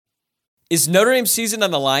Is Notre Dame's season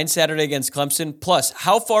on the line Saturday against Clemson? Plus,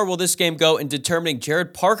 how far will this game go in determining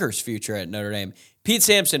Gerad Parker's future at Notre Dame? Pete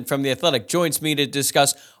Sampson from The Athletic joins me to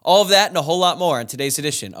discuss all of that and a whole lot more on today's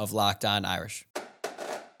edition of Locked On Irish.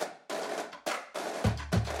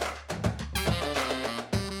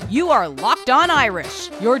 You are Locked On Irish,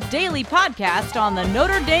 your daily podcast on the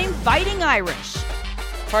Notre Dame Fighting Irish.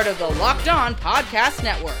 Part of the Locked On Podcast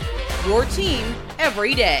Network, your team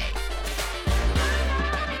every day.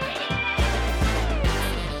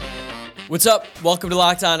 What's up? Welcome to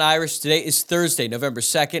Locked On Irish. Today is Thursday, November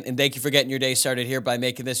 2nd, and thank you for getting your day started here by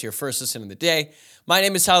making this your first listen of the day. My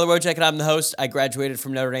name is Tyler Wojciak, and I'm the host. I graduated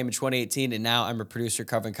from Notre Dame in 2018, and now I'm a producer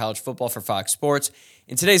covering college football for Fox Sports.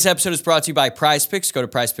 And today's episode is brought to you by Prize Picks. Go to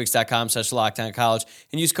prizepicks.com/LockedOnCollege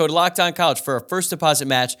and use code LockedOnCollege for a first deposit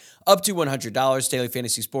match up to $100. Daily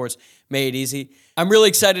Fantasy Sports made easy. I'm really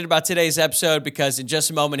excited about today's episode because in just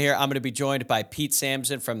a moment here, I'm going to be joined by Pete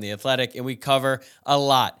Sampson from The Athletic, and we cover a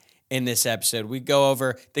lot in this episode. We go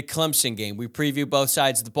over the Clemson game. We preview both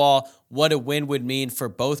sides of the ball, what a win would mean for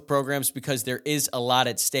both programs because there is a lot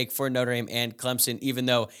at stake for Notre Dame and Clemson, even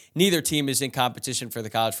though neither team is in competition for the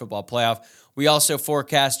college football playoff. We also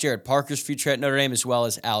forecast Gerad Parker's future at Notre Dame as well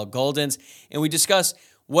as Al Golden's, and we discuss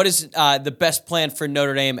what is the best plan for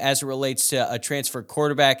Notre Dame as it relates to a transfer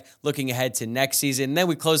quarterback looking ahead to next season. And then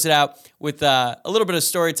we close it out with a little bit of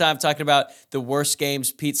story time talking about the worst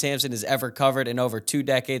games Pete Sampson has ever covered in over 2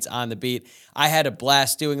 decades on the beat. I had a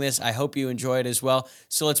blast doing this. I hope you enjoyed as well.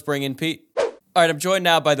 So let's bring in Pete. All right, I'm joined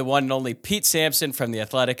now by the one and only Pete Sampson from The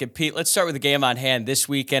Athletic. And Pete, let's start with the game on hand this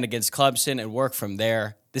weekend against Clemson and work from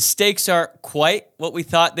there. The stakes aren't quite what we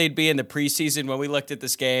thought they'd be in the preseason when we looked at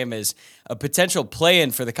this game as a potential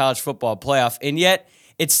play-in for the college football playoff, and yet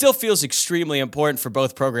it still feels extremely important for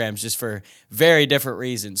both programs just for very different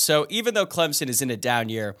reasons. So even though Clemson is in a down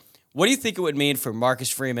year, what do you think it would mean for Marcus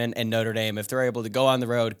Freeman and Notre Dame if they're able to go on the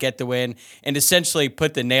road, get the win, and essentially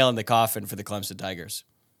put the nail in the coffin for the Clemson Tigers?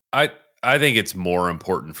 I think it's more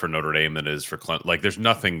important for Notre Dame than it is for Clemson. Like, there's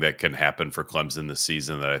nothing that can happen for Clemson this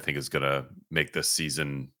season that I think is going to make this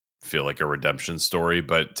season feel like a redemption story.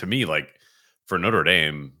 But to me, like, for Notre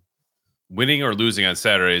Dame, winning or losing on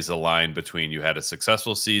Saturday is a line between you had a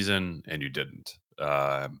successful season and you didn't.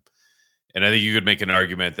 And I think you could make an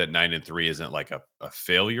argument that 9-3 isn't like a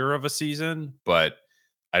failure of a season, but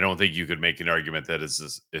I don't think you could make an argument that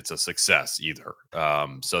it's a success either.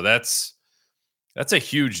 So that's a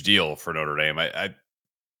huge deal for Notre Dame. I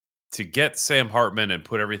to get Sam Hartman and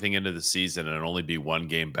put everything into the season and only be one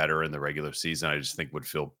game better in the regular season, I just think would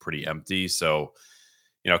feel pretty empty. So,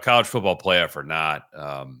 college football playoff or not,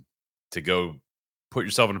 to go put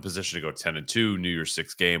yourself in a position to go 10-2, New Year's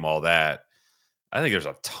Six game, all that. I think there's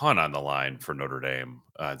a ton on the line for Notre Dame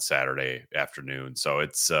on Saturday afternoon. So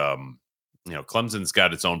it's, Clemson's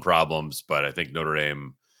got its own problems, but I think Notre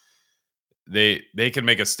Dame, they can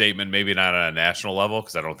make a statement, maybe not on a national level,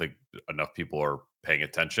 because I don't think enough people are paying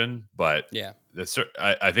attention. But yeah,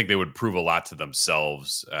 I think they would prove a lot to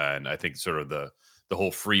themselves, and I think sort of the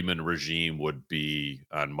whole Freeman regime would be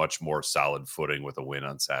on much more solid footing with a win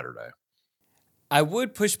on Saturday. I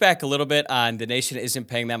would push back a little bit on the nation isn't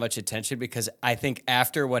paying that much attention because I think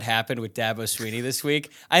after what happened with Dabo Swinney this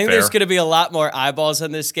week, I think there's going to be a lot more eyeballs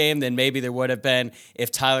on this game than maybe there would have been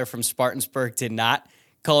if Tyler from Spartansburg did not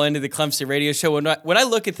call into the Clemson radio show. When I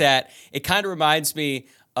look at that, it kind of reminds me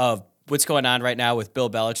of what's going on right now with Bill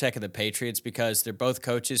Belichick and the Patriots because they're both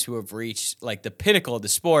coaches who have reached like the pinnacle of the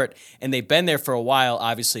sport, and they've been there for a while,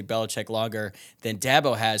 obviously Belichick longer than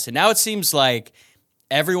Dabo has. And now it seems like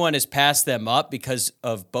everyone has passed them up because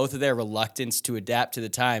of both of their reluctance to adapt to the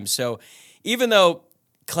times. So even though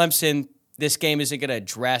Clemson, this game isn't going to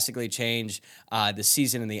drastically change the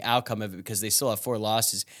season and the outcome of it because they still have 4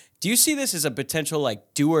 losses, do you see this as a potential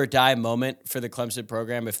like do or die moment for the Clemson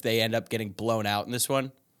program if they end up getting blown out in this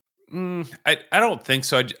one? I don't think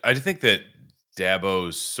so. I think that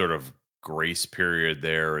Dabo's sort of grace period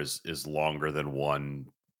there is longer than one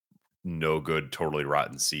no good, totally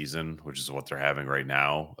rotten season, which is what they're having right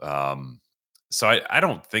now. So I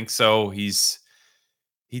don't think so.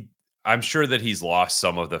 I'm sure that he's lost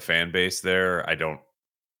some of the fan base there.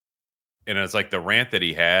 And it's like the rant that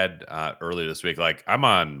he had earlier this week. Like I'm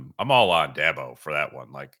all on Dabo for that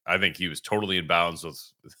one. Like I think he was totally in bounds with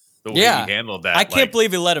the way he handled that. I can't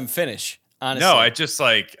believe he let him finish. Honestly, no, I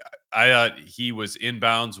thought he was in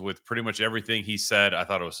bounds with pretty much everything he said. I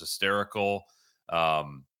thought it was hysterical.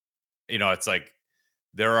 It's like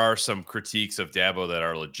there are some critiques of Dabo that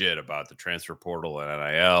are legit about the transfer portal and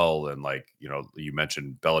NIL, and you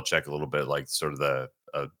mentioned Belichick a little bit, like sort of the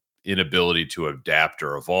inability to adapt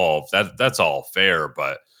or evolve. That's all fair,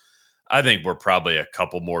 but I think we're probably a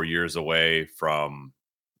couple more years away from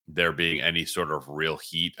there being any sort of real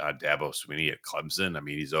heat on Dabo Swinney at Clemson. I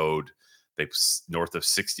mean, he's owed north of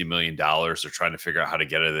 $60 million. They're trying to figure out how to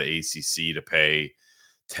get out of the ACC to pay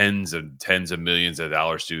tens and tens of millions of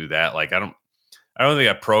dollars to do that. Like, I don't think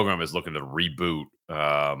that program is looking to reboot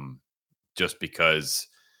just because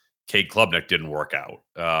Cade Klubnik didn't work out.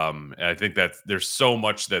 And I think that there's so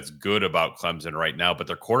much that's good about Clemson right now, but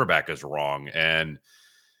their quarterback is wrong. And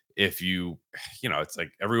if it's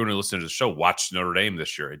like everyone who listened to the show watched Notre Dame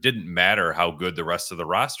this year. It didn't matter how good the rest of the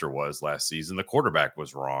roster was last season. The quarterback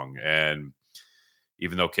was wrong. And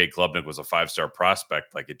even though Cade Klubnik was a 5-star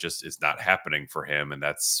prospect, like, it just is not happening for him. And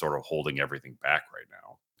that's sort of holding everything back right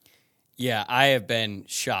now. Yeah, I have been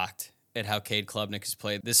shocked at how Cade Klubnik has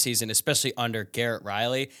played this season, especially under Garrett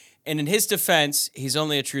Riley. And in his defense, he's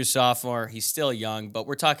only a true sophomore. He's still young, but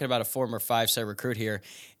we're talking about a former 5-star recruit here.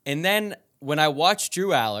 And then when I watched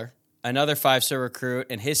Drew Aller, another 5-star recruit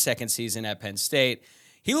in his second season at Penn State,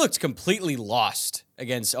 he looked completely lost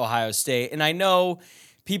against Ohio State. And I know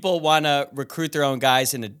people want to recruit their own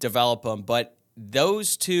guys and to develop them, but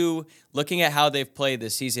those two, looking at how they've played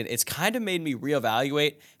this season, it's kind of made me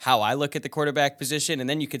reevaluate how I look at the quarterback position. And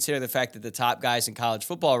then you consider the fact that the top guys in college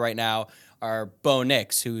football right now are Bo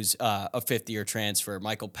Nix, who's a fifth-year transfer,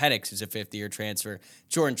 Michael Penix, who's a fifth-year transfer,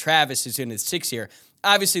 Jordan Travis, who's in his sixth year.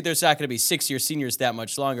 Obviously, there's not going to be 6-year seniors that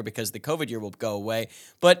much longer because the COVID year will go away.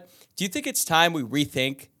 But do you think it's time we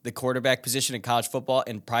rethink the quarterback position in college football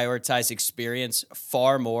and prioritize experience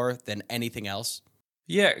far more than anything else?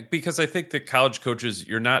 Yeah, because I think that college coaches,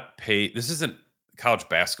 you're not paid. This isn't college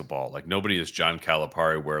basketball. Like, nobody is John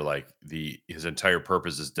Calipari, where like his entire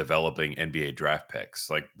purpose is developing NBA draft picks.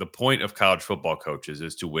 Like, the point of college football coaches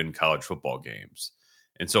is to win college football games.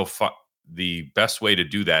 And so the best way to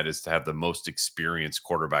do that is to have the most experienced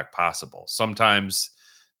quarterback possible. Sometimes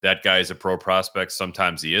that guy is a pro prospect.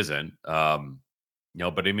 Sometimes he isn't. But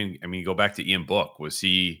I mean, go back to Ian Book. Was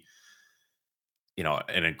he,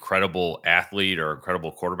 an incredible athlete or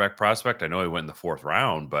incredible quarterback prospect? I know he went in the 4th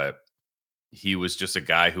round, but he was just a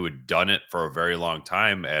guy who had done it for a very long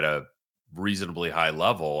time at a reasonably high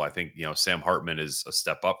level. I think, Sam Hartman is a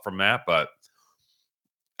step up from that, but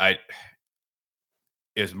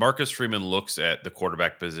as Marcus Freeman looks at the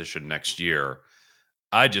quarterback position next year,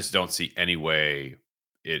 I just don't see any way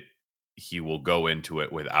he will go into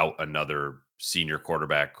it without another senior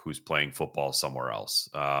quarterback who's playing football somewhere else.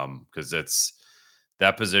 Because it's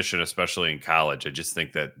that position, especially in college. I just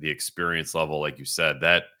think that the experience level, like you said,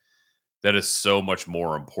 that is so much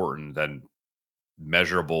more important than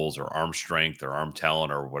measurables or arm strength or arm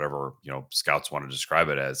talent or whatever, scouts want to describe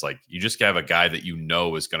it as. Like, you just have a guy that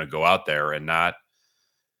is going to go out there and not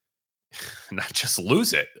just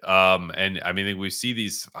lose it. And I mean, we see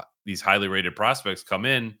these highly rated prospects come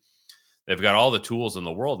in, they've got all the tools in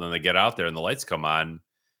the world, and they get out there and the lights come on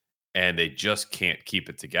and they just can't keep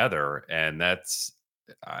it together. And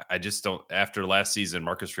I just don't, after last season,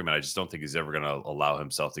 Marcus Freeman, I just don't think he's ever going to allow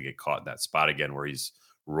himself to get caught in that spot again, where he's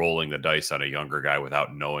rolling the dice on a younger guy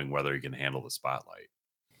without knowing whether he can handle the spotlight.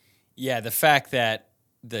 Yeah. The fact that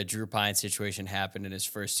the Drew Pine situation happened in his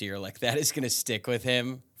first year, like, that is going to stick with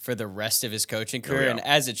him for the rest of his coaching career. And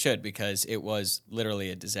as it should, because it was literally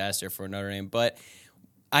a disaster for Notre Dame. But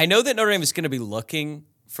I know that Notre Dame is going to be looking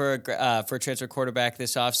for a transfer quarterback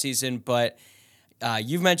this offseason, but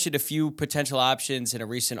you've mentioned a few potential options in a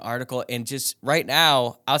recent article. And just right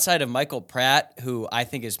now, outside of Michael Pratt, who I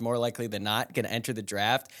think is more likely than not going to enter the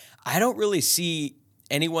draft, I don't really see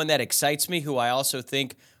anyone that excites me, who I also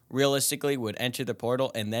think realistically would enter the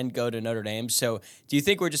portal and then go to Notre Dame. So do you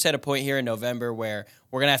think we're just at a point here in November where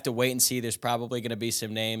we're going to have to wait and see? There's probably going to be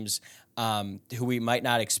some names who we might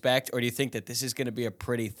not expect, or do you think that this is going to be a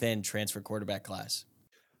pretty thin transfer quarterback class?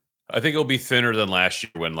 I think it'll be thinner than last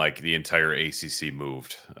year when like the entire ACC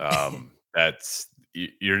moved.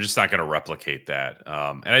 You're just not going to replicate that.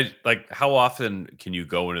 And how often can you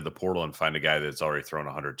go into the portal and find a guy that's already thrown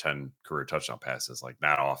 110 career touchdown passes? Like,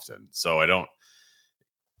 not often. So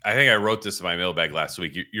I think I wrote this in my mailbag last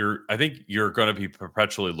week. I think you're going to be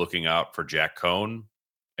perpetually looking out for Jack Cohn.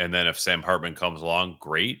 And then if Sam Hartman comes along,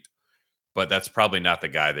 great. But that's probably not the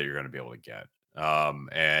guy that you're going to be able to get.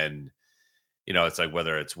 It's like,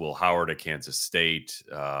 whether it's Will Howard at Kansas State,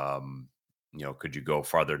 could you go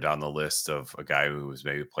farther down the list of a guy who's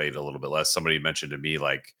maybe played a little bit less? Somebody mentioned to me,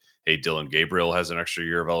 like, hey, Dylan Gabriel has an extra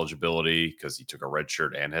year of eligibility because he took a red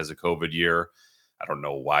shirt and has a COVID year. I don't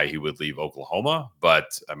know why he would leave Oklahoma, but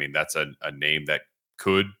I mean, that's a name that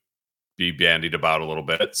could be bandied about a little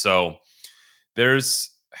bit. So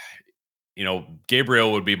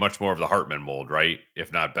Gabriel would be much more of the Hartman mold, right?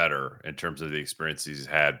 If not better in terms of the experience he's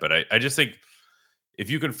had. But I just think if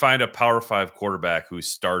you can find a Power 5 quarterback who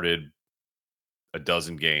started a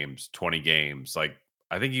dozen games, 20 games, like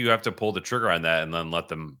I think you have to pull the trigger on that and then let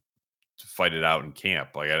them fight it out in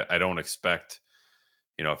camp. Like I don't expect,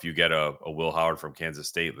 if you get a Will Howard from Kansas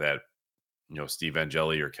State that Steve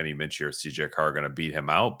Angeli or Kenny Minchie or CJ Carr are going to beat him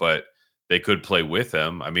out, but they could play with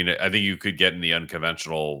him. I mean, I think you could get in the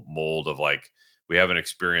unconventional mold of like we have an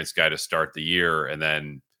experienced guy to start the year, and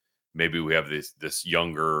then maybe we have this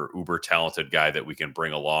younger, uber talented guy that we can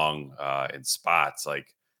bring along in spots.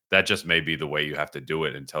 Like that just may be the way you have to do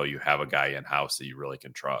it until you have a guy in house that you really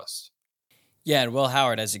can trust. Yeah, and Will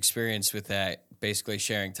Howard has experience with that, basically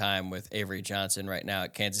sharing time with Avery Johnson right now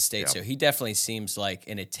at Kansas State. Yeah. So he definitely seems like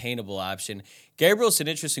an attainable option. Gabriel's an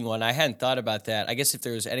interesting one. I hadn't thought about that. I guess if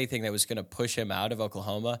there was anything that was going to push him out of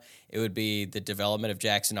Oklahoma, it would be the development of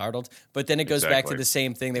Jackson Arnold. But then it goes back to Exactly. the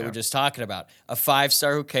same thing that we're just talking about. A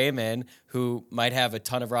 5-star who came in who might have a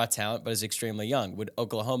ton of raw talent but is extremely young. Would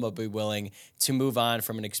Oklahoma be willing to move on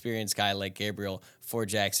from an experienced guy like Gabriel for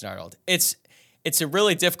Jackson Arnold? It's a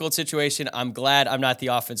really difficult situation. I'm glad I'm not the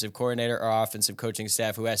offensive coordinator or offensive coaching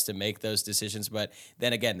staff who has to make those decisions. But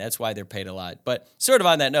then again, that's why they're paid a lot. But sort of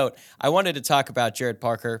on that note, I wanted to talk about Gerad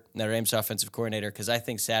Parker, Notre Dame's offensive coordinator, because I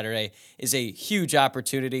think Saturday is a huge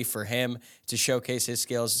opportunity for him to showcase his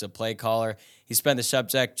skills as a play caller. He's been the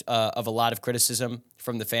subject of a lot of criticism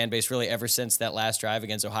from the fan base really ever since that last drive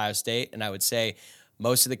against Ohio State. And I would say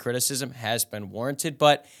most of the criticism has been warranted.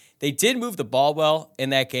 But they did move the ball well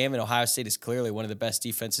in that game, and Ohio State is clearly one of the best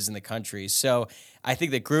defenses in the country. So I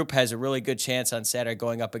think the group has a really good chance on Saturday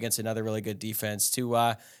going up against another really good defense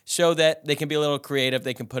to show that they can be a little creative,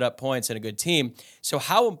 they can put up points, and a good team. So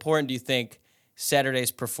how important do you think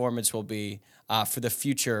Saturday's performance will be for the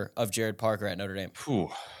future of Gerad Parker at Notre Dame?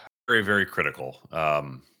 Whew. Very, very critical.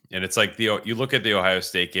 And it's like you look at the Ohio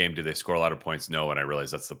State game, did they score a lot of points? No. And I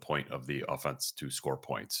realize that's the point of the offense to score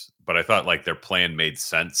points. But I thought like their plan made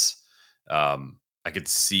sense. I could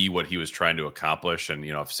see what he was trying to accomplish. And,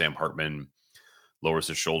 if Sam Hartman lowers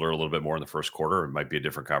his shoulder a little bit more in the first quarter, it might be a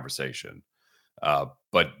different conversation.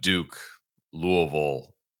 But Duke,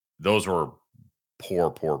 Louisville, those were poor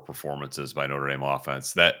performances by Notre Dame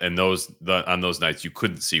offense. On those nights, you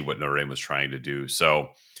couldn't see what Notre Dame was trying to do. So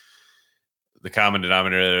the common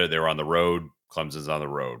denominator, they were on the road. Clemson's on the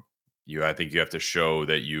road. I think you have to show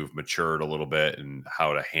that you've matured a little bit and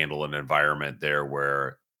how to handle an environment there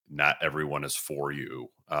where not everyone is for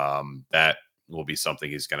you. That will be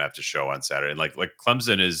something he's going to have to show on Saturday. And like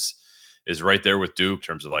Clemson is right there with Duke in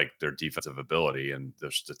terms of like their defensive ability and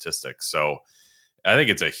their statistics. So I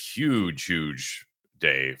think it's a huge, huge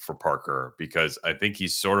day for Parker because I think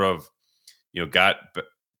he's sort of,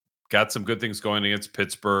 got some good things going against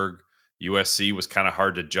Pittsburgh. USC was kind of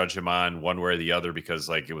hard to judge him on one way or the other because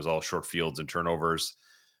like it was all short fields and turnovers.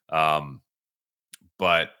 But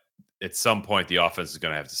at some point, the offense is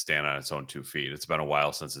going to have to stand on its own 2 feet. It's been a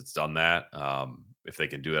while since it's done that. If they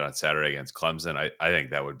can do that on Saturday against Clemson, I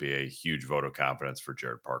think that would be a huge vote of confidence for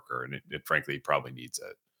Gerad Parker. And it frankly, probably needs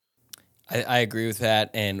it. I agree with that.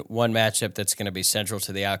 And one matchup that's going to be central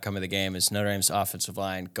to the outcome of the game is Notre Dame's offensive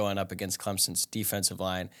line going up against Clemson's defensive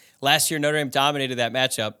line. Last year, Notre Dame dominated that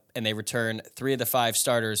matchup, and they returned 3 of the 5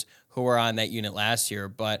 starters who were on that unit last year.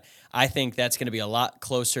 But I think that's going to be a lot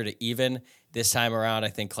closer to even this time around. I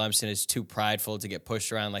think Clemson is too prideful to get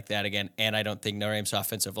pushed around like that again, and I don't think Notre Dame's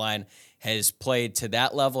offensive line has played to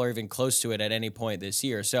that level or even close to it at any point this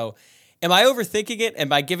year. So am I overthinking it?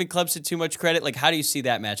 Am I giving Clemson too much credit? Like, how do you see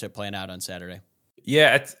that matchup playing out on Saturday?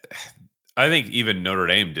 Yeah, I think even Notre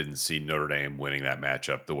Dame didn't see Notre Dame winning that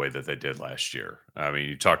matchup the way that they did last year. I mean,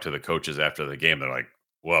 you talk to the coaches after the game, they're like,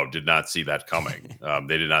 whoa, did not see that coming.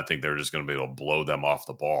 They did not think they were just going to be able to blow them off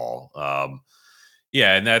the ball.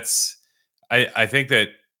 Yeah, and I think that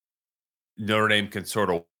Notre Dame can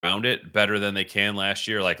sort of round it better than they can last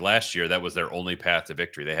year. Like last year, that was their only path to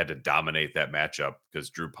victory. They had to dominate that matchup because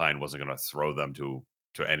Drew Pine wasn't going to throw them to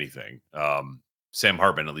anything. Sam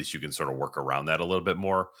Hartman, at least you can sort of work around that a little bit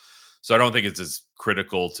more. So I don't think it's as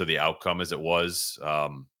critical to the outcome as it was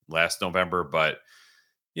last November. But,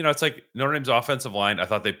 it's like Notre Dame's offensive line. I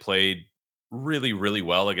thought they played really, really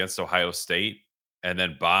well against Ohio State and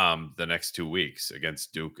then bombed the next 2 weeks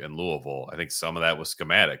against Duke and Louisville. I think some of that was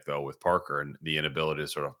schematic, though, with Parker and the inability to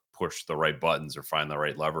sort of push the right buttons or find the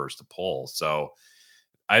right levers to pull. So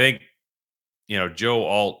I think, Joe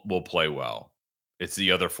Alt will play well. It's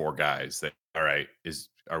the other 4 guys that, all right,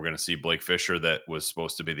 are we going to see Blake Fisher that was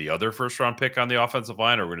supposed to be the other first-round pick on the offensive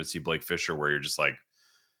line, or we're going to see Blake Fisher where you're just like,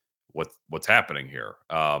 what's happening here?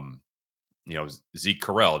 Zeke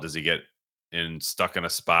Correll, does he get stuck in a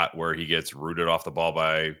spot where he gets rooted off the ball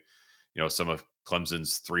by, some of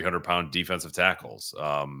Clemson's 300-pound defensive tackles.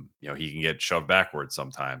 He can get shoved backwards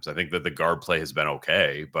sometimes. I think that the guard play has been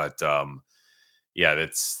okay, but yeah,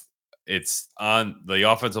 it's on the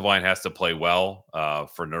offensive line has to play well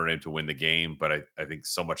for Notre Dame to win the game. But I think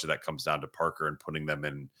so much of that comes down to Parker and putting them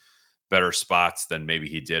in better spots than maybe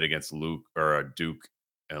he did against Duke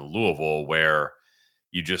and Louisville, where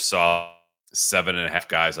you just saw 7.5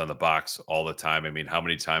 guys on the box all the time. I mean, how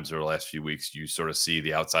many times over the last few weeks you sort of see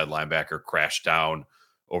the outside linebacker crash down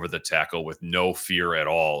over the tackle with no fear at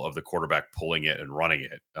all of the quarterback pulling it and running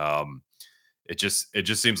it? It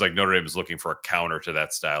just seems like Notre Dame is looking for a counter to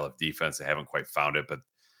that style of defense. They haven't quite found it, but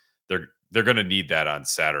they're going to need that on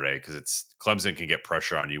Saturday because Clemson can get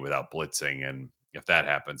pressure on you without blitzing, and if that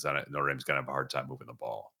happens, then Notre Dame's going to have a hard time moving the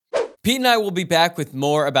ball. Pete and I will be back with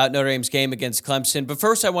more about Notre Dame's game against Clemson, but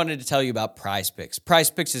first I wanted to tell you about Prize Picks. Prize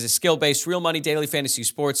Picks is a skill-based, real money daily fantasy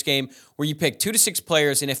sports game where you pick 2 to 6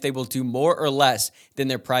 players, and if they will do more or less than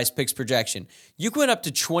their Prize Picks projection, you can win up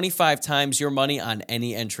to 25 times your money on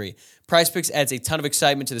any entry. Prize Picks adds a ton of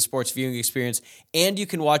excitement to the sports viewing experience, and you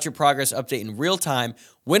can watch your progress update in real time,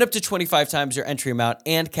 win up to 25 times your entry amount,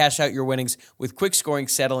 and cash out your winnings with quick scoring,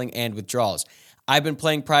 settling, and withdrawals. I've been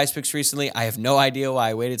playing Prize Picks recently. I have no idea why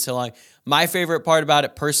I waited so long. My favorite part about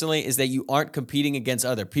it personally is that you aren't competing against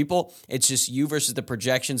other people. It's just you versus the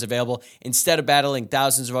projections available instead of battling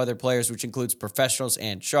thousands of other players, which includes professionals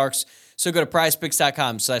and sharks. So go to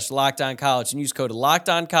prizepicks.com/LockedOnCollege and use code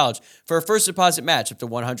LockedOnCollege for a first deposit match up to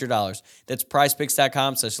 $100. That's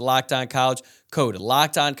prizepicks.com/LockedOnCollege, code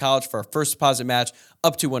LockedOnCollege for a first deposit match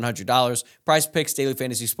up to $100. Prize Picks, daily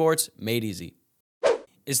fantasy sports, made easy.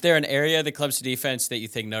 Is there an area of the Clemson defense that you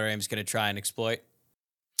think Notre Dame is going to try and exploit?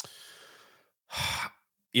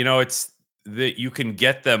 It's that you can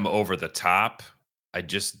get them over the top. I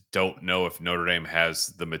just don't know if Notre Dame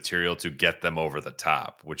has the material to get them over the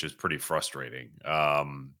top, which is pretty frustrating.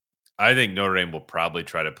 I think Notre Dame will probably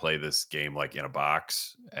try to play this game like in a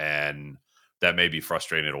box, and that may be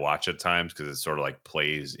frustrating to watch at times because it sort of like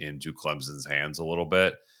plays into Clemson's hands a little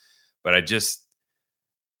bit. But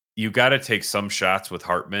you got to take some shots with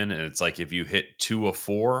Hartman, and it's like if you hit 2 of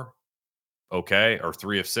 4, okay, or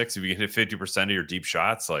 3 of 6, if you can hit 50% of your deep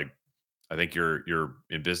shots, like I think you're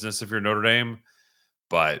in business if you're Notre Dame.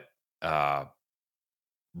 But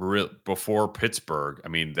before Pittsburgh, I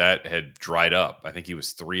mean, that had dried up. I think he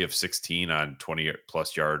was 3 of 16 on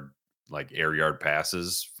 20+ yard like air yard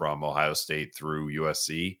passes from Ohio State through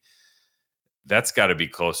USC. That's got to be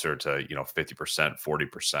closer to 50%,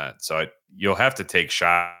 40%. So you'll have to take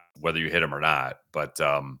shots whether you hit them or not. But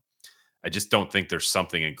I just don't think there's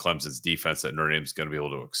something in Clemson's defense that Notre Dame's going to be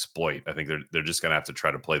able to exploit. I think they're just going to have to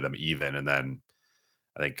try to play them even, and then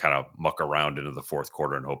I think kind of muck around into the fourth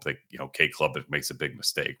quarter and hope that K-Club makes a big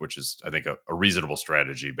mistake, which is I think a reasonable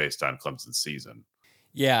strategy based on Clemson's season.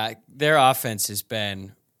 Yeah, their offense has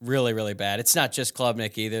been really, really bad. It's not just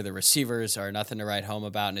Klubnik either. The receivers are nothing to write home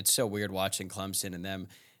about, and it's so weird watching Clemson and them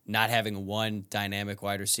not having one dynamic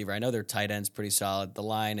wide receiver. I know their tight end's pretty solid. The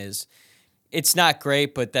line it's not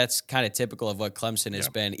great, but that's kind of typical of what Clemson has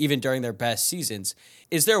been, even during their best seasons.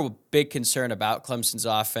 Is there a big concern about Clemson's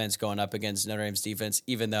offense going up against Notre Dame's defense,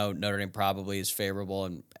 even though Notre Dame probably is favorable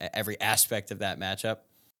in every aspect of that matchup?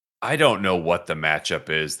 I don't know what the matchup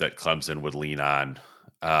is that Clemson would lean on.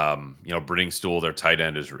 Brittingstool, their tight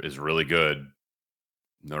end, is really good.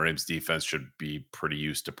 Notre Dame's defense should be pretty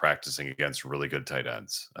used to practicing against really good tight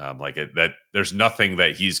ends. There's nothing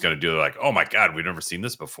that he's going to do. Like, oh my God, we've never seen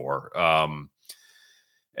this before. And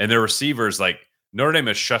their receivers, like Notre Dame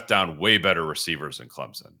has shut down way better receivers than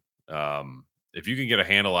Clemson. If you can get a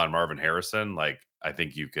handle on Marvin Harrison, like I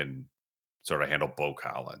think you can sort of handle Bo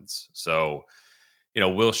Collins. So,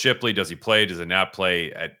 Will Shipley, does he play? Does he not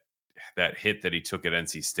play? That hit that he took at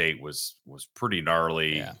NC State was pretty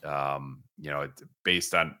gnarly. Yeah.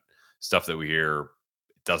 Based on stuff that we hear,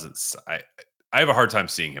 it doesn't. I have a hard time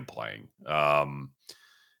seeing him playing. Maffa,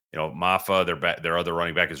 their other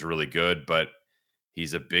running back, is really good, but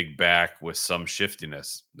he's a big back with some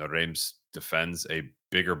shiftiness. Notre Dame defends a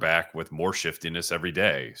bigger back with more shiftiness every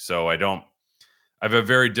day. So I have a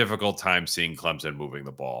very difficult time seeing Clemson moving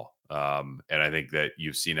the ball. And I think that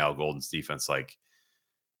you've seen Al Golden's defense, like,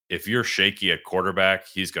 if you're shaky at quarterback,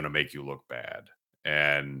 he's going to make you look bad.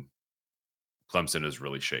 And Clemson is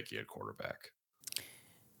really shaky at quarterback.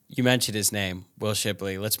 You mentioned his name, Will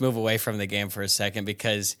Shipley. Let's move away from the game for a second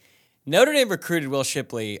because Notre Dame recruited Will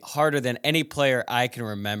Shipley harder than any player I can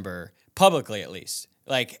remember, publicly at least.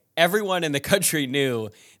 Like, everyone in the country knew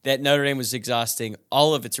that Notre Dame was exhausting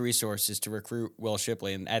all of its resources to recruit Will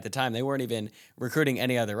Shipley. And at the time, they weren't even recruiting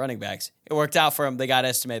any other running backs. It worked out for them. They got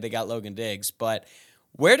Estime, they got Logan Diggs. But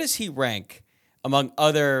where does he rank among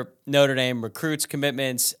other Notre Dame recruits,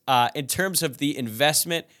 commitments, in terms of the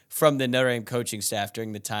investment from the Notre Dame coaching staff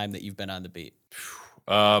during the time that you've been on the beat?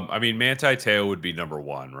 I mean, Manti Te'o would be number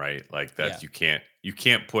one, right? Like that, Yeah. you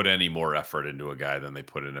can't put any more effort into a guy than they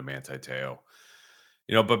put into Manti Te'o.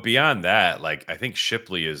 But beyond that, like I think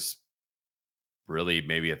Shipley is really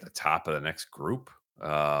maybe at the top of the next group.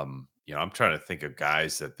 I'm trying to think of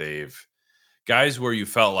guys where you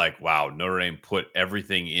felt like, wow, Notre Dame put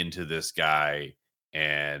everything into this guy,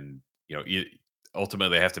 and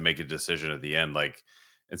ultimately they have to make a decision at the end. Like,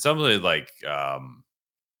 and somebody like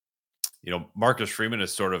Marcus Freeman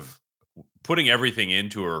is sort of putting everything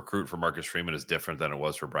into a recruit for Marcus Freeman is different than it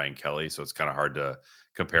was for Brian Kelly. So it's kind of hard to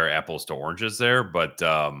compare apples to oranges there. But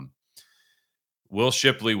Will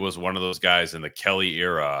Shipley was one of those guys in the Kelly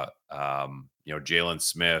era. Jalen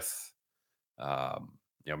Smith,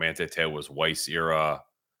 Manti Te'o was Weiss era.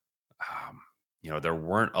 There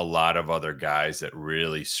weren't a lot of other guys that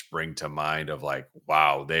really spring to mind of like,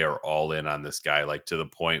 wow, they are all in on this guy, like to the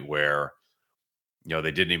point where,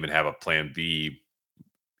 they didn't even have a plan B,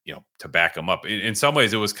 to back him up. In some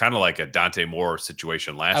ways, it was kind of like a Dante Moore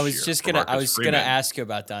situation last year. I was gonna ask you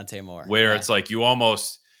about Dante Moore, where it's like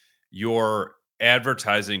you're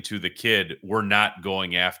advertising to the kid, we're not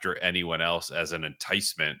going after anyone else as an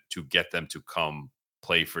enticement to get them to come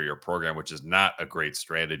play for your program, which is not a great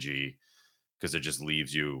strategy because it just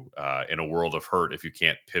leaves you in a world of hurt if you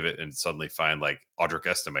can't pivot and suddenly find like Audric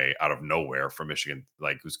Estime out of nowhere from Michigan,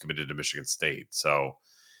 like who's committed to Michigan State. So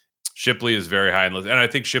Shipley is very high on the list. And I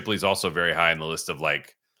think Shipley's also very high on the list of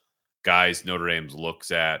like guys Notre Dame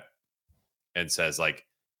looks at and says like,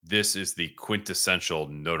 this is the quintessential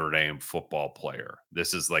Notre Dame football player.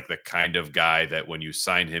 This is like the kind of guy that when you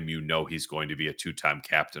sign him, he's going to be a two-time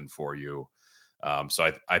captain for you.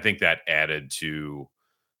 So I think that added to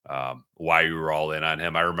why you were all in on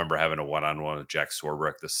him. I remember having a one-on-one with Jack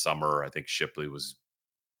Swarbrick this summer. I think Shipley was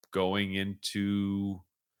going into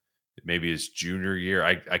maybe his junior year.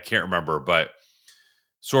 I can't remember, but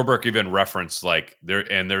Swarbrick even referenced like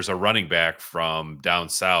there's a running back from down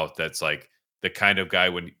south that's like the kind of guy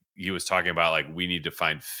when he was talking about like we need to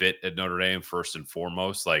find fit at Notre Dame first and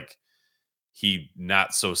foremost, like he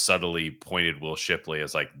not so subtly pointed Will Shipley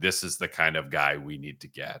as like this is the kind of guy we need to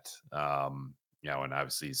get. And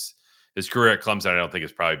obviously his career at Clemson I don't think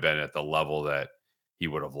has probably been at the level that he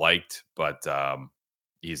would have liked, but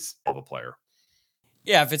he's a player.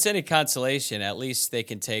 Yeah, if it's any consolation, at least they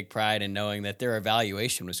can take pride in knowing that their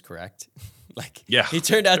evaluation was correct. He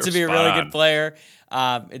turned out to be a really good player.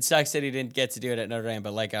 It sucks that he didn't get to do it at Notre Dame,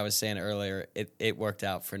 but like I was saying earlier, it worked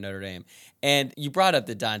out for Notre Dame. And you brought up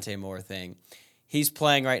the Dante Moore thing. He's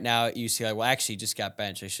playing right now at UCLA. Well, actually, he just got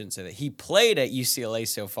benched. I shouldn't say that. He played at UCLA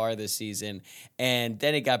so far this season, and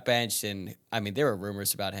then he got benched. And, I mean, there were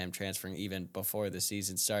rumors about him transferring even before the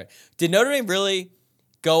season started. Did Notre Dame really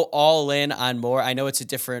go all in on Moore? I know it's a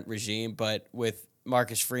different regime, but with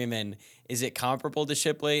Marcus Freeman, is it comparable to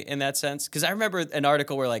Shipley in that sense? Because I remember an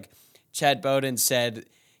article where like Chad Bowden said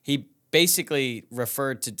he basically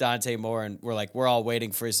referred to Dante Moore and we're all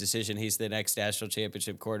waiting for his decision. He's the next national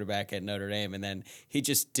championship quarterback at Notre Dame, and then he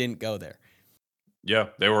just didn't go there. Yeah,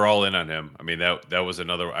 they were all in on him. I mean, that was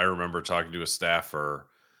another. I remember talking to a staffer.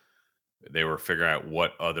 They were figuring out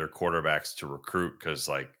what other quarterbacks to recruit because,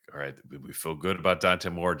 like, all right, we feel good about Dante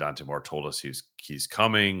Moore. Dante Moore told us he's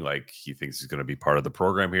coming. Like, he thinks he's going to be part of the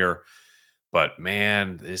program here. But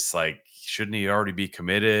man, it's like, shouldn't he already be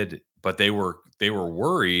committed? But they were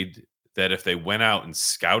worried that if they went out and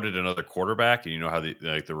scouted another quarterback, and you know how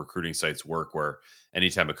the recruiting sites work, where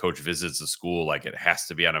anytime a coach visits a school, like it has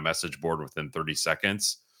to be on a message board within 30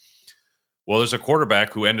 seconds. Well, there's a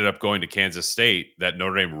quarterback who ended up going to Kansas State that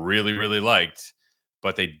Notre Dame really, really liked,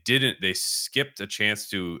 but they skipped a chance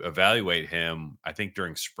to evaluate him, I think,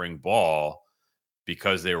 during spring ball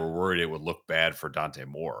because they were worried it would look bad for Dante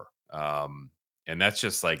Moore. And that's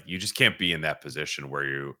just like, you just can't be in that position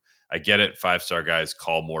where I get it, 5-star guys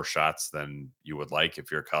call more shots than you would like if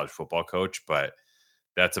you're a college football coach, but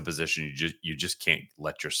that's a position you just can't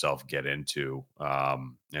let yourself get into.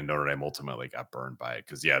 And Notre Dame ultimately got burned by it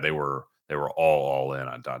because, yeah, they were all in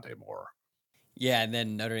on Dante Moore. Yeah, and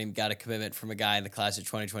then Notre Dame got a commitment from a guy in the class of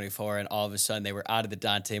 2024, and all of a sudden they were out of the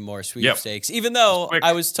Dante Moore sweepstakes, even though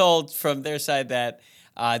I was told from their side that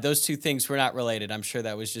those two things were not related. I'm sure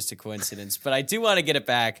that was just a coincidence. But I do want to get it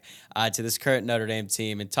back to this current Notre Dame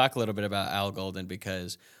team and talk a little bit about Al Golden,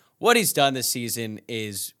 because what he's done this season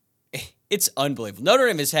is It's unbelievable. Notre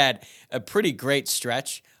Dame has had a pretty great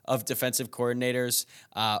stretch of defensive coordinators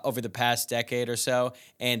over the past decade or so.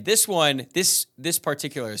 And this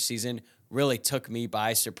particular season really took me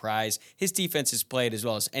by surprise. His defense has played as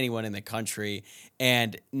well as anyone in the country.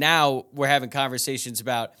 And now we're having conversations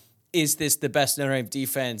about, is this the best Notre Dame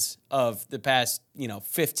defense of the past,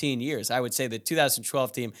 15 years? I would say the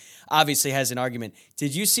 2012 team obviously has an argument.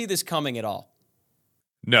 Did you see this coming at all?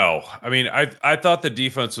 No, I mean, I thought the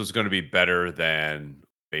defense was going to be better than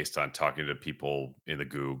based on talking to people in the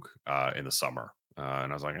Goog in the summer,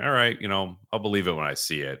 and I was like, all right, I'll believe it when I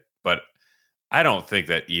see it. But I don't think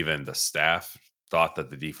that even the staff thought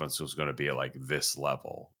that the defense was going to be at like this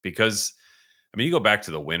level because, I mean, you go back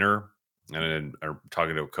to the winter and then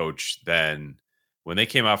talking to a coach then when they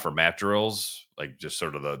came out for mat drills, like just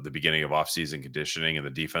sort of the beginning of offseason conditioning and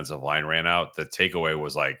the defensive line ran out, the takeaway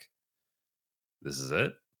was like, this is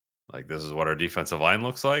it. Like, this is what our defensive line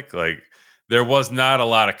looks like. Like, there was not a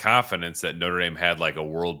lot of confidence that Notre Dame had like a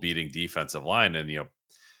world beating defensive line. And,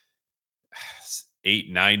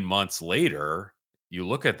 8-9 months later, you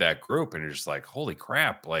look at that group and you're just like, holy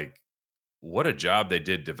crap. Like, what a job they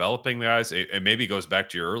did developing the guys. It maybe goes back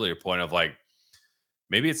to your earlier point of like,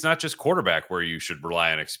 maybe it's not just quarterback where you should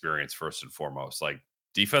rely on experience first and foremost. Like,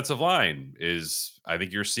 defensive line is, I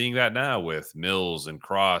think you're seeing that now with Mills and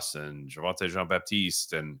Cross and Javonte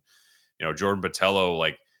Jean-Baptiste and, Jordan Botelho.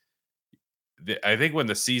 Like, I think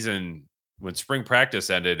when spring practice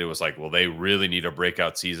ended, it was like, well, they really need a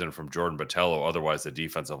breakout season from Jordan Botelho. Otherwise, the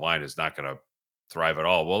defensive line is not going to thrive at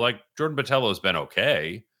all. Well, like, Jordan Botelho has been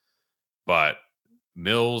okay, but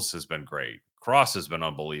Mills has been great. Cross has been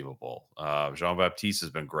unbelievable. Jean-Baptiste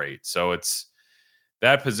has been great. So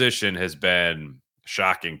that position has been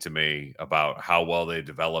shocking to me about how well they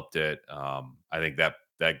developed it. I think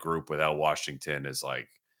that group without Washington is like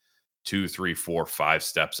 2, 3, 4, 5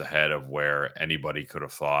 steps ahead of where anybody could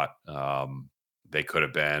have thought they could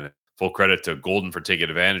have been. Full credit to Golden for taking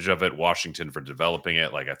advantage of it, Washington for developing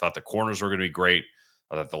it. Like, I thought the corners were going to be great.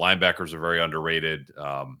 I thought the linebackers are very underrated.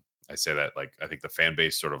 I say that, like, I think the fan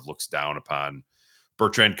base sort of looks down upon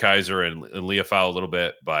Bertrand Kaiser and Leafau a little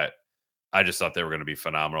bit, but I just thought they were going to be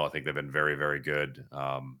phenomenal. I think they've been very, very good.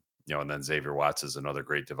 And then Xavier Watts is another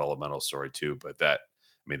great developmental story too. But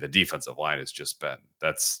the defensive line has just been,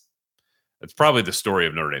 it's probably the story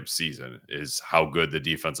of Notre Dame's season is how good the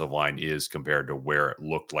defensive line is compared to where it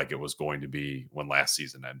looked like it was going to be when last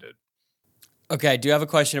season ended. Okay, I do have a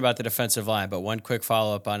question about the defensive line, but one quick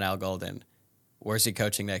follow-up on Al Golden. Where's he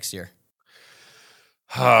coaching next year?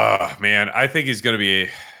 Man, I think he's going to be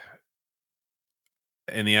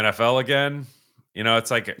in the NFL again. It's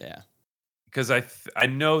like, yeah, because I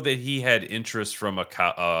know that he had interest from a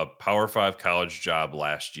Power 5 college job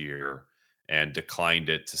last year and declined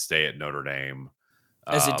it to stay at Notre Dame.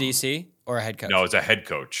 As a DC or a head coach? No, as a head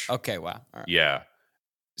coach. Okay, wow. All right. Yeah.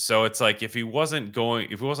 So it's like if he wasn't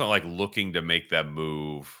like looking to make that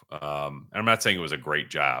move, and I'm not saying it was a great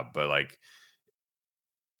job, but like,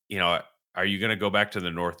 are you going to go back to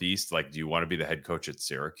the Northeast? Like, do you want to be the head coach at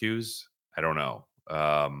Syracuse? I don't know.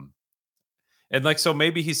 And like, so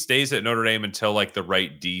maybe he stays at Notre Dame until like the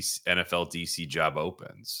right NFL DC job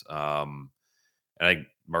opens. And I think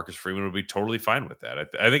Marcus Freeman would be totally fine with that.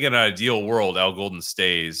 I think in an ideal world, Al Golden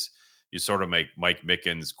stays. You sort of make Mike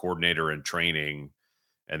Mickens coordinator in training.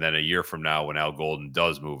 And then a year from now, when Al Golden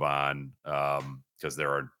does move on, because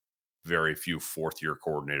there are very few fourth-year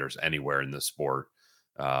coordinators anywhere in this sport,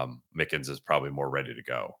 Mickens is probably more ready to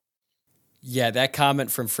go. Yeah, that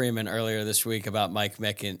comment from Freeman earlier this week about Mike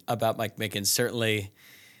Mickens certainly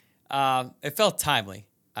it felt timely,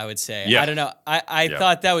 I would say. Yeah. I don't know. I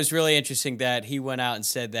thought that was really interesting that he went out and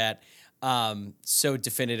said that so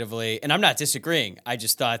definitively. And I'm not disagreeing. I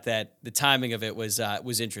just thought that the timing of it was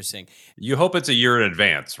interesting. You hope it's a year in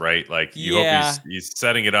advance, right? Like you hope he's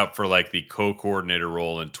setting it up for like the co-coordinator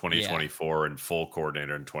role in 2024 and full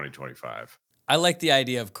coordinator in 2025. I like the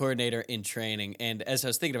idea of coordinator in training. And as I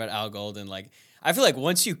was thinking about Al Golden, like, I feel like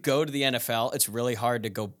once you go to the NFL, it's really hard to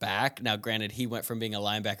go back. Now, granted, he went from being a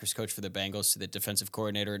linebackers coach for the Bengals to the defensive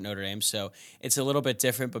coordinator at Notre Dame, so it's a little bit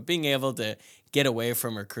different, but being able to get away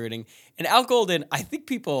from recruiting. And Al Golden, I think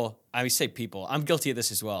I'm guilty of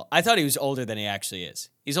this as well. I thought he was older than he actually is.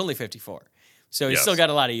 He's only 54. So he's still got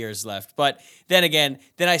a lot of years left. But then again,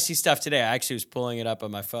 I see stuff today. I actually was pulling it up on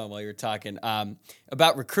my phone while you were talking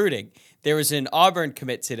about recruiting. There was an Auburn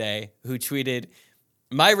commit today who tweeted,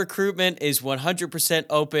 "My recruitment is 100%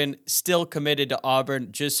 open, still committed to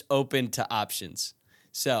Auburn, just open to options."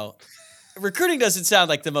 So recruiting doesn't sound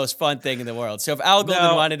like the most fun thing in the world. So if Al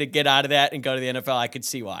Golden wanted to get out of that and go to the NFL, I could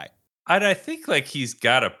see why. I think like he's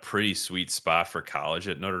got a pretty sweet spot for college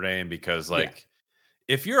at Notre Dame because Yeah. like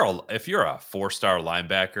if you're a 4-star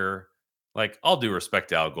linebacker, like all due respect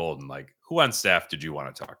to Al Golden, like who on staff did you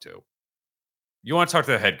want to talk to? You want to talk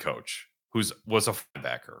to the head coach was a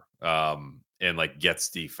linebacker, and like gets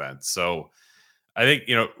defense. So I think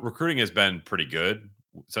recruiting has been pretty good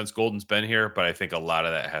since Golden's been here, but I think a lot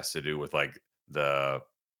of that has to do with like the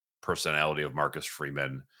personality of Marcus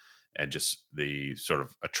Freeman and just the sort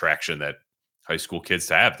of attraction that high school kids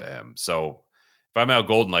have to him. So if I'm Al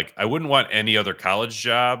Golden, like I wouldn't want any other college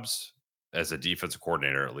jobs as a defensive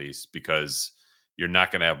coordinator, at least, because you're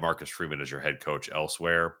not going to have Marcus Freeman as your head coach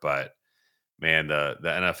elsewhere. But man, the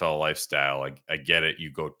NFL lifestyle, I get it.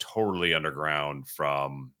 You go totally underground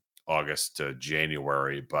from August to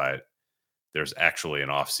January, but there's actually an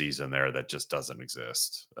off season there that just doesn't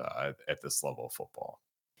exist at this level of football.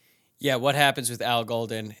 Yeah, what happens with Al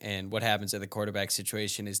Golden and what happens at the quarterback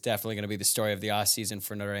situation is definitely going to be the story of the offseason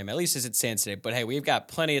for Notre Dame, at least as it stands today. But hey, we've got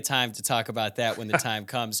plenty of time to talk about that when the time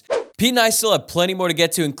comes. Pete and I still have plenty more to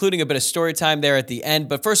get to, including a bit of story time there at the end.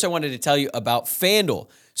 But first, I wanted to tell you about FanDuel.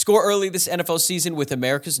 Score early this NFL season with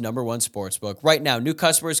America's #1 sportsbook. Right now, new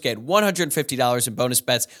customers get $150 in bonus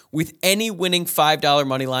bets with any winning $5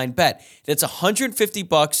 moneyline bet. That's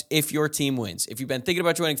 $150 if your team wins. If you've been thinking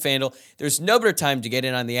about joining FanDuel, there's no better time to get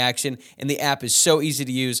in on the action, and the app is so easy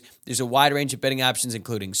to use. There's a wide range of betting options,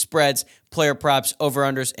 including spreads, player props,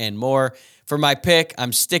 over-unders, and more. For my pick,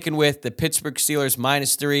 I'm sticking with the Pittsburgh Steelers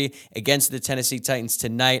 -3 against the Tennessee Titans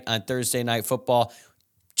tonight on Thursday Night Football.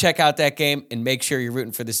 Check out that game and make sure you're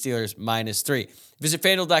rooting for the Steelers -3. Visit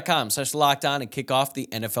FanDuel.com/lockedon and kick off the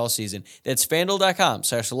NFL season. That's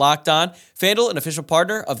FanDuel.com/lockedon. FanDuel, an official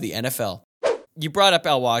partner of the NFL. You brought up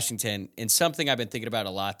Al Washington, and something I've been thinking about a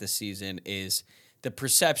lot this season is the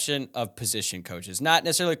perception of position coaches, not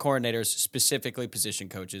necessarily coordinators, specifically position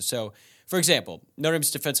coaches. So, for example, Notre Dame's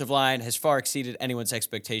defensive line has far exceeded anyone's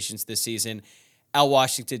expectations this season. Al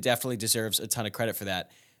Washington definitely deserves a ton of credit for that.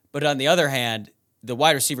 But on the other hand, the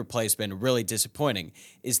wide receiver play has been really disappointing.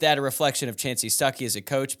 Is that a reflection of Chancey Stuckey as a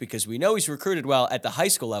coach? Because we know he's recruited well at the high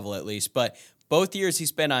school level at least, but both years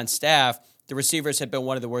he's been on staff, the receivers have been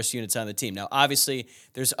one of the worst units on the team. Now, obviously,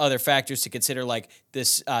 there's other factors to consider, like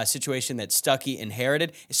this situation that Stuckey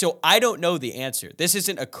inherited. So I don't know the answer. This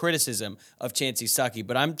isn't a criticism of Chancey Stuckey,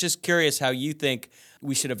 but I'm just curious how you think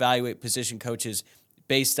we should evaluate position coaches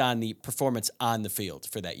based on the performance on the field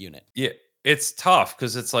for that unit. Yeah, it's tough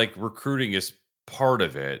because it's like recruiting is part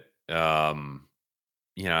of it.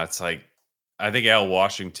 It's like I think Al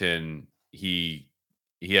Washington, he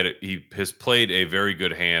has played a very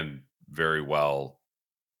good hand very well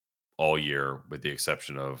all year, with the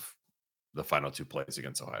exception of the final two plays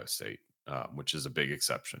against Ohio State, which is a big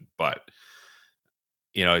exception. But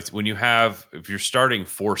it's if you're starting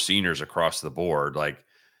 4 seniors across the board, like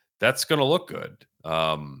that's going to look good.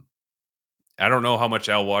 I don't know how much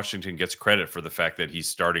Al Washington gets credit for the fact that he's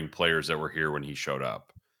starting players that were here when he showed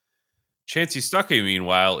up. Chancey Stuckey,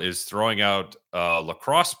 meanwhile, is throwing out a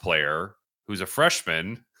lacrosse player who's a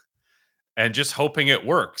freshman and just hoping it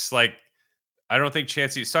works. Like, I don't think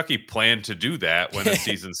Chancey Stuckey planned to do that when the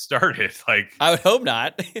season started. Like, I would hope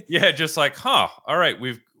not. yeah, just like, all right,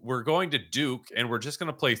 we're going to Duke and we're just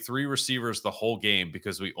going to play 3 receivers the whole game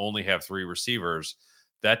because we only have 3 receivers.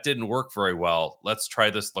 That didn't work very well. Let's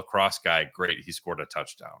try this lacrosse guy. Great, he scored a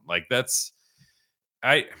touchdown. Like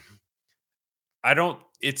I don't.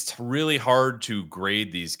 It's really hard to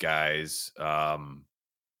grade these guys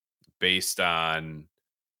based on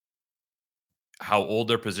how old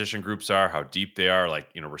their position groups are, how deep they are. Like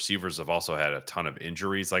receivers have also had a ton of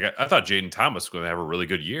injuries. Like I thought Jaden Thomas was going to have a really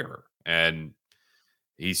good year, and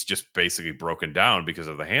he's just basically broken down because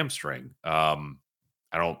of the hamstring. I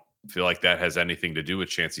don't feel like that has anything to do with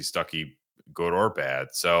Chancey Stuckey, good or bad.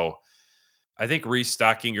 So I think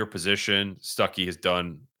restocking your position, Stuckey has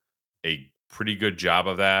done a pretty good job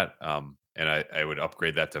of that. And I would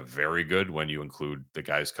upgrade that to very good when you include the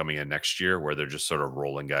guys coming in next year, where they're just sort of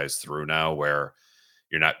rolling guys through now, where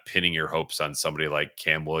you're not pinning your hopes on somebody like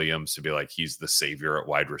Cam Williams to be like, he's the savior at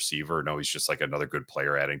wide receiver. No, he's just like another good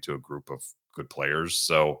player adding to a group of good players.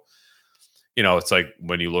 So, it's like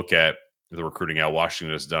when you look at the recruiting Al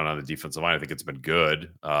Washington has done on the defensive line, I think it's been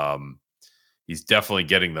good. He's definitely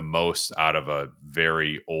getting the most out of a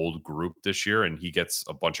very old group this year, and he gets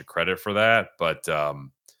a bunch of credit for that. But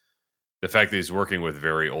the fact that he's working with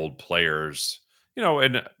very old players,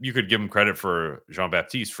 and you could give him credit for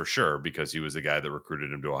Jean-Baptiste for sure, because he was the guy that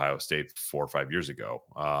recruited him to Ohio State 4 or 5 years ago.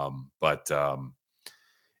 I think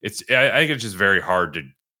it's just very hard to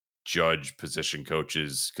judge position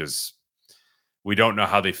coaches because we don't know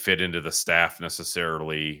how they fit into the staff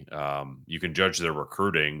necessarily. You can judge their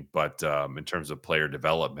recruiting, but in terms of player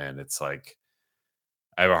development, it's like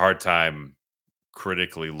I have a hard time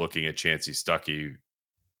critically looking at Chancey Stuckey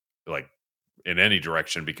like in any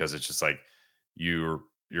direction because it's just like you're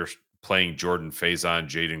playing Jordan Faison,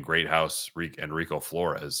 Jaden Greathouse, and Rico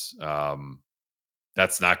Flores.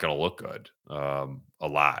 That's not going to look good a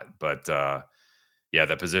lot, but yeah,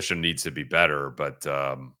 that position needs to be better. But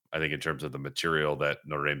I think in terms of the material that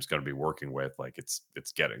Notre Dame's going to be working with, like it's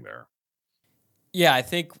getting there. Yeah, I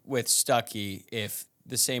think with Stuckey, if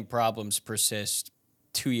the same problems persist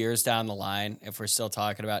 2 years down the line, if we're still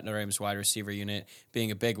talking about Notre Dame's wide receiver unit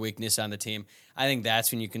being a big weakness on the team, I think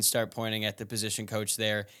that's when you can start pointing at the position coach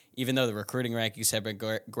there. Even though the recruiting rankings have been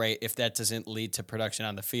great, if that doesn't lead to production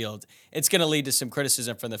on the field, it's going to lead to some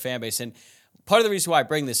criticism from the fan base. And part of the reason why I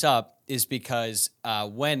bring this up is because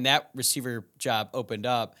when that receiver job opened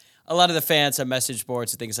up, a lot of the fans on message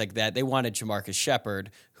boards and things like that, they wanted Jamarcus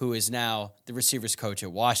Shepard, who is now the receivers coach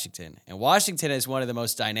at Washington. And Washington is one of the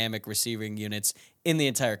most dynamic receiving units in the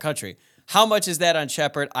entire country. How much is that on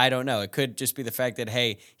Shepard? I don't know. It could just be the fact that,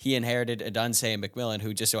 hey, he inherited Adunze and McMillan,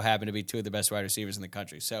 who just so happen to be two of the best wide receivers in the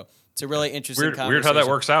country. So it's a really interesting conversation. Weird how that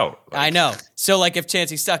works out. I know. So, like, if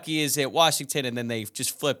Chancey Stuckey is at Washington and then they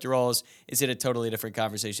just flipped roles, is it a totally different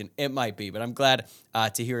conversation? It might be, but I'm glad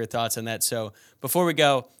to hear your thoughts on that. So before we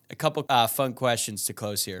go, a couple fun questions to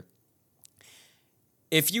close here.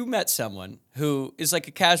 If you met someone who is like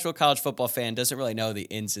a casual college football fan, doesn't really know the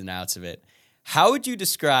ins and outs of it, how would you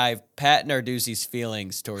describe Pat Narduzzi's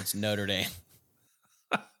feelings towards Notre Dame?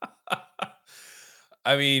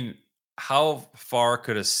 I mean, how far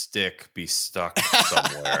could a stick be stuck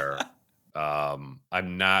somewhere? I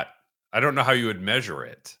don't know how you would measure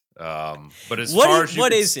it. But as far as you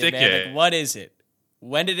can stick it, like, what is it?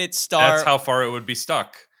 When did it start? That's how far it would be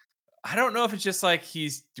stuck. I don't know if it's just like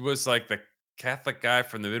he was like the Catholic guy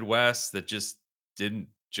from the Midwest that just didn't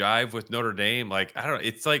jive with Notre Dame. Like, I don't know.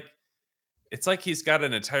 It's like he's got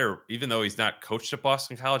an entire, even though he's not coached at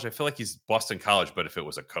Boston College, I feel like he's Boston College, but if it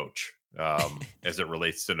was a coach, as it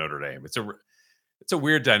relates to Notre Dame, it's a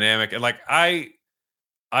weird dynamic. And like, I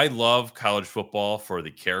love college football for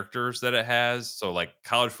the characters that it has. So like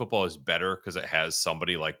college football is better because it has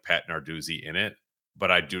somebody like Pat Narduzzi in it, but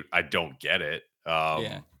I don't get it.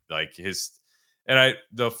 Like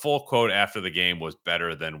the full quote after the game was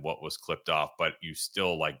better than what was clipped off, but you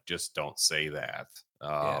still like, just don't say that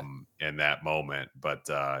in that moment. But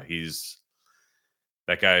the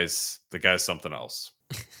guy's something else.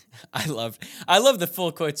 I love the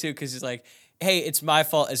full quote too, because he's like, hey, it's my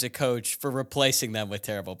fault as a coach for replacing them with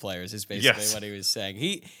terrible players, is basically what he was saying.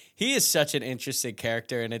 He is such an interesting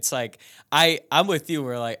character, and it's like, I'm with you,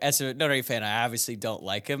 where like, as a Notre Dame fan, I obviously don't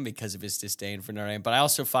like him because of his disdain for Notre Dame, but I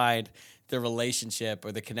also find the relationship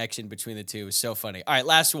or the connection between the two is so funny. All right,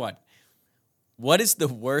 last one. What is the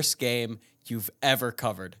worst game you've ever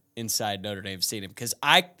covered inside Notre Dame Stadium? Because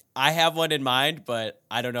I have one in mind, but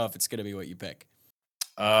I don't know if it's going to be what you pick.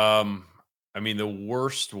 I mean, the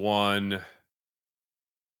worst one,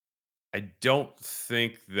 I don't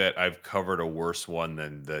think that I've covered a worse one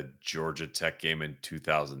than the Georgia Tech game in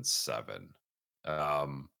 2007.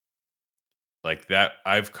 Like that,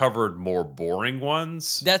 I've covered more boring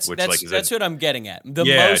ones. That's what I'm getting at.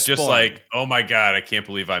 Most just boring. like, oh my God, I can't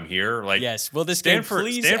believe I'm here. Like, yes, will this Stanford,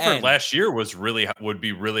 game please Stanford end? last year would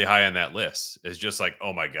be really high on that list. It's just like,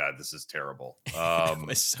 oh my God, this is terrible. It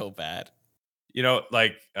was so bad. You know,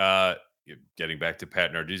 like getting back to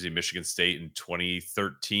Pat Narduzzi, Michigan State in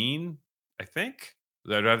 2013, I think.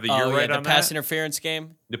 Do I have the year right on that? The pass interference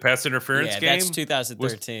game? The pass interference game? That's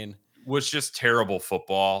 2013. Was just terrible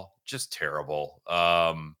football. Just terrible.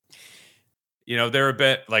 You know, there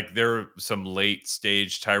are some late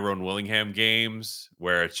stage Tyrone Willingham games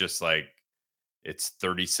where it's just like it's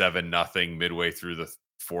 37-0 midway through the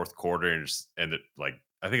fourth quarter, and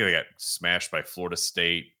I think they got smashed by Florida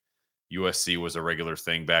State. USC was a regular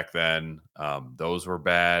thing back then. Those were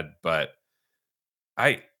bad, but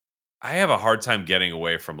I have a hard time getting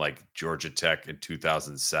away from like Georgia Tech in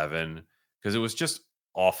 2007 because it was just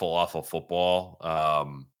awful football.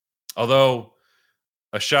 Although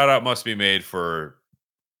a shout out must be made for,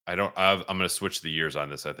 I'm going to switch the years on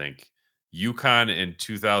this. I think UConn in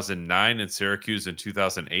 2009 and Syracuse in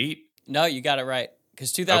 2008. No, you got it right.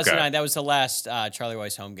 Because 2009, that was the last Charlie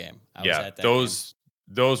Weiss home game. I was at that game.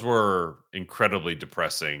 Those were incredibly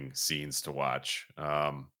depressing scenes to watch.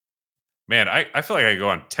 Man, I feel like I go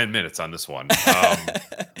on 10 minutes on this one.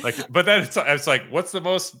 But then it's like, what's the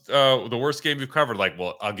worst game you've covered? Like,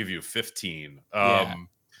 well, I'll give you 15.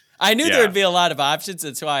 I knew there would be a lot of options.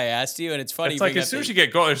 That's why I asked you. And it's funny. It's like as soon as you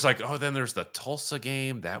get going, it's like, oh, then there's the Tulsa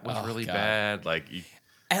game. That was really bad. Like you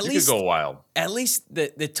could go wild. At least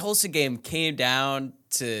the Tulsa game came down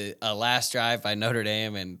to a last drive by Notre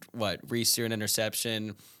Dame and Reese threw an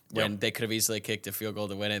interception when they could have easily kicked a field goal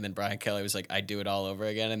to win it. And then Brian Kelly was like, I do it all over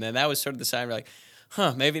again. And then that was sort of the sign we're like,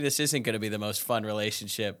 maybe this isn't going to be the most fun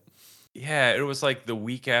relationship. Yeah, it was like the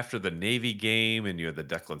week after the Navy game, and you had the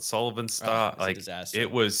Declan Sullivan stuff. It was a disaster.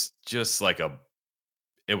 It was just like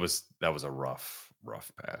that was a rough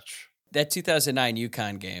patch. That 2009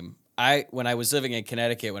 UConn game, when I was living in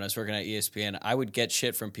Connecticut, when I was working at ESPN, I would get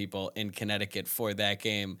shit from people in Connecticut for that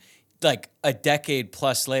game. Like a decade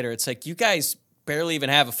plus later, it's like, you guys barely even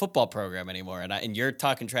have a football program anymore, and you're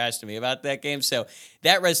talking trash to me about that game. So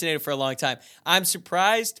that resonated for a long time. I'm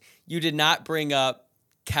surprised you did not bring up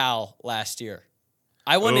Cal last year.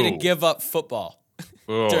 I wanted to give up football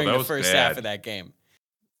during the first half of that game.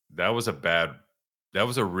 That was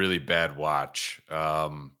a really bad watch.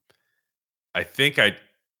 I think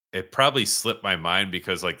it probably slipped my mind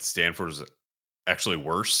because like Stanford was actually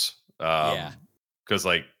worse. Because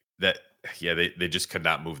like that, they just could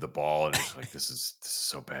not move the ball, and it's like this is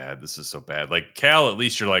so bad. This is so bad. Like Cal, at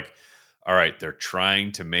least you're like, all right, they're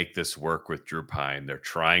trying to make this work with Drew Pine.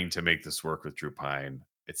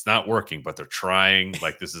 It's not working, but they're trying.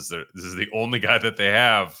 Like this is the only guy that they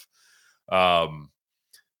have.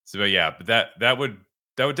 So yeah, but that would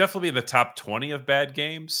definitely be in the top 20 of bad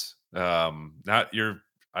games. I'm gonna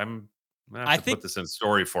have to put this in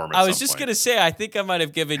story form. I was just gonna say, I think I might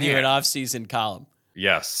have given you an off-season column.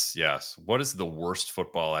 Yes. What is the worst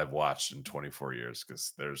football I've watched in 24 years?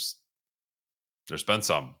 Because there's been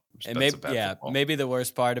some. Maybe the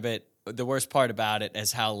worst part about it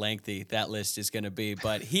is how lengthy that list is going to be.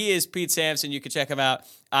 But he is Pete Sampson. You can check him out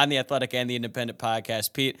on The Athletic and The Independent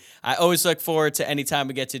podcast. Pete, I always look forward to any time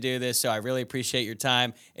we get to do this, so I really appreciate your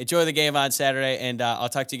time. Enjoy the game on Saturday, and I'll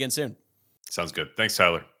talk to you again soon. Sounds good. Thanks,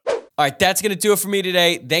 Tyler. All right, that's going to do it for me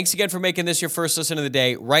today. Thanks again for making this your first listen of the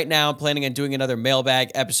day. Right now, I'm planning on doing another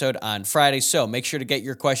mailbag episode on Friday, so make sure to get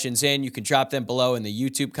your questions in. You can drop them below in the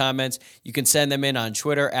YouTube comments. You can send them in on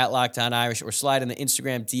Twitter at LockedOnIrish or slide in the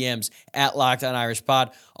Instagram DMs at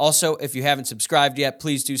LockedOnIrishPod. Also, if you haven't subscribed yet,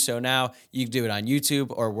 please do so now. You can do it on YouTube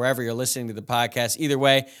or wherever you're listening to the podcast. Either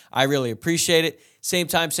way, I really appreciate it. Same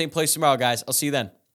time, same place tomorrow, guys. I'll see you then.